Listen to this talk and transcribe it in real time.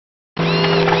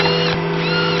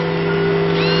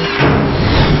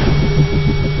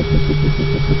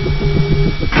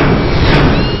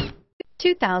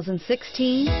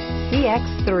2016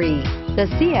 CX-3. The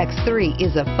CX-3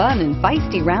 is a fun and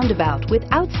feisty roundabout with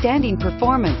outstanding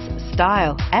performance,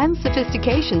 style, and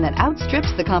sophistication that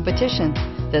outstrips the competition.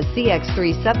 The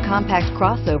CX-3 subcompact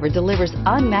crossover delivers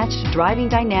unmatched driving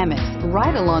dynamics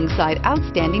right alongside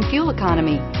outstanding fuel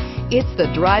economy. It's the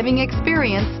driving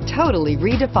experience totally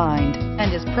redefined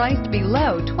and is priced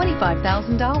below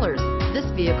 $25,000. This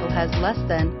vehicle has less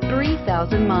than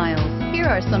 3,000 miles. Here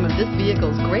are some of this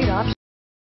vehicle's great options.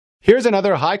 Here's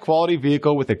another high-quality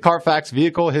vehicle with a Carfax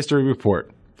Vehicle History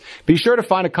Report. Be sure to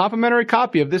find a complimentary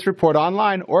copy of this report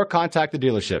online or contact the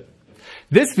dealership.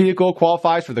 This vehicle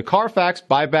qualifies for the Carfax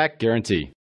Buyback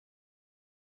Guarantee.